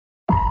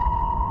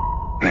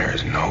There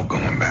is no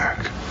going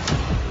back.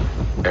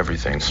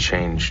 Everything's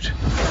changed.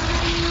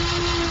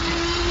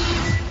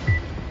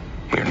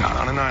 We're not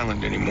on an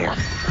island anymore.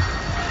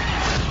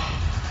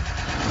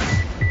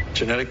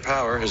 Genetic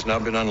power has now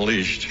been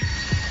unleashed.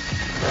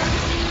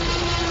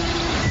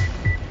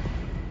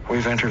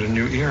 We've entered a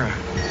new era.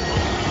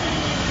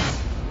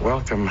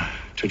 Welcome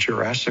to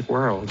Jurassic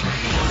World.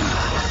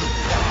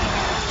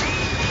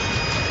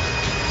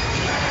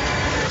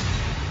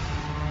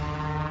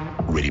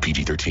 Rated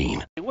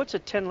PG-13. What's a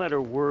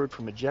 10-letter word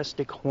for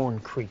majestic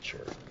horned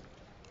creature?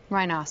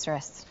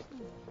 Rhinoceros.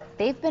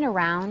 They've been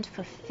around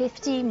for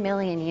 50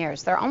 million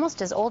years. They're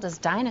almost as old as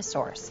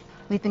dinosaurs.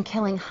 We've been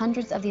killing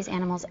hundreds of these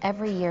animals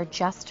every year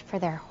just for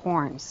their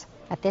horns.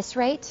 At this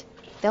rate,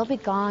 they'll be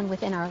gone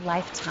within our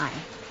lifetime.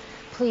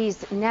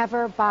 Please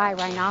never buy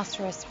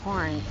rhinoceros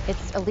horn.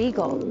 It's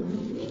illegal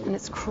and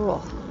it's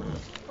cruel.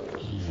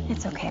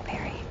 It's okay,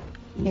 Perry.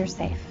 You're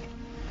safe.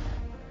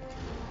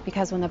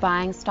 Because when the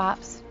buying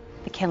stops,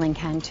 the killing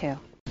can too.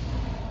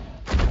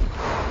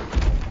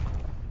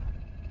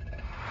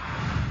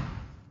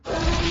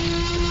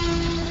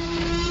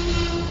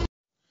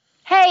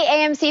 Hey,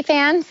 AMC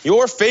fans.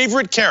 Your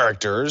favorite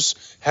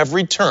characters have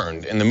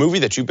returned in the movie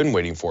that you've been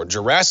waiting for,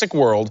 Jurassic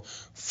World: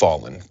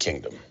 Fallen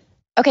Kingdom.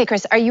 Okay,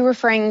 Chris, are you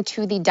referring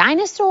to the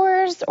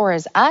dinosaurs or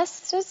as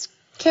us as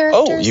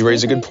characters? Oh, you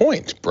raise a good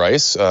point,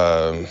 Bryce.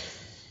 Well,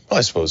 I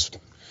suppose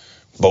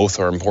both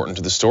are important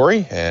to the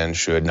story and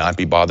should not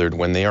be bothered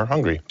when they are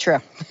hungry. True.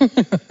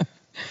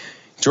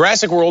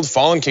 Jurassic World: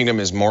 Fallen Kingdom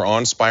is more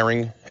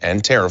awe-inspiring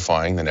and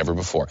terrifying than ever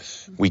before.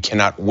 We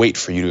cannot wait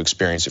for you to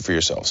experience it for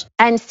yourselves.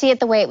 And see it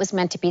the way it was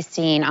meant to be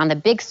seen, on the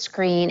big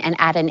screen and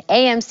at an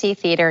AMC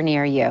theater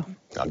near you.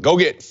 Now go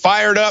get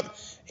fired up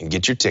and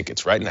get your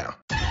tickets right now.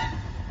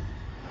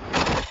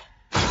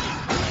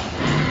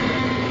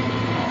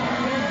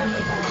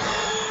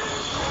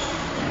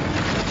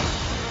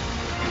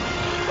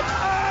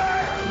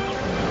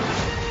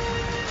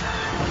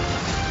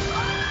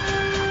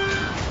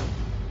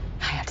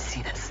 I have to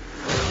see this.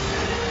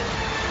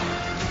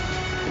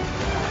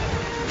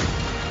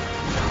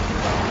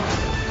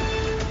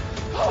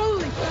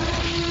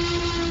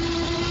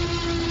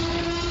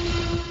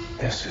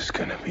 This is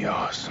gonna be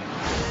awesome.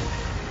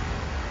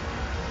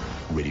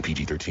 Rated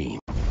PG-13.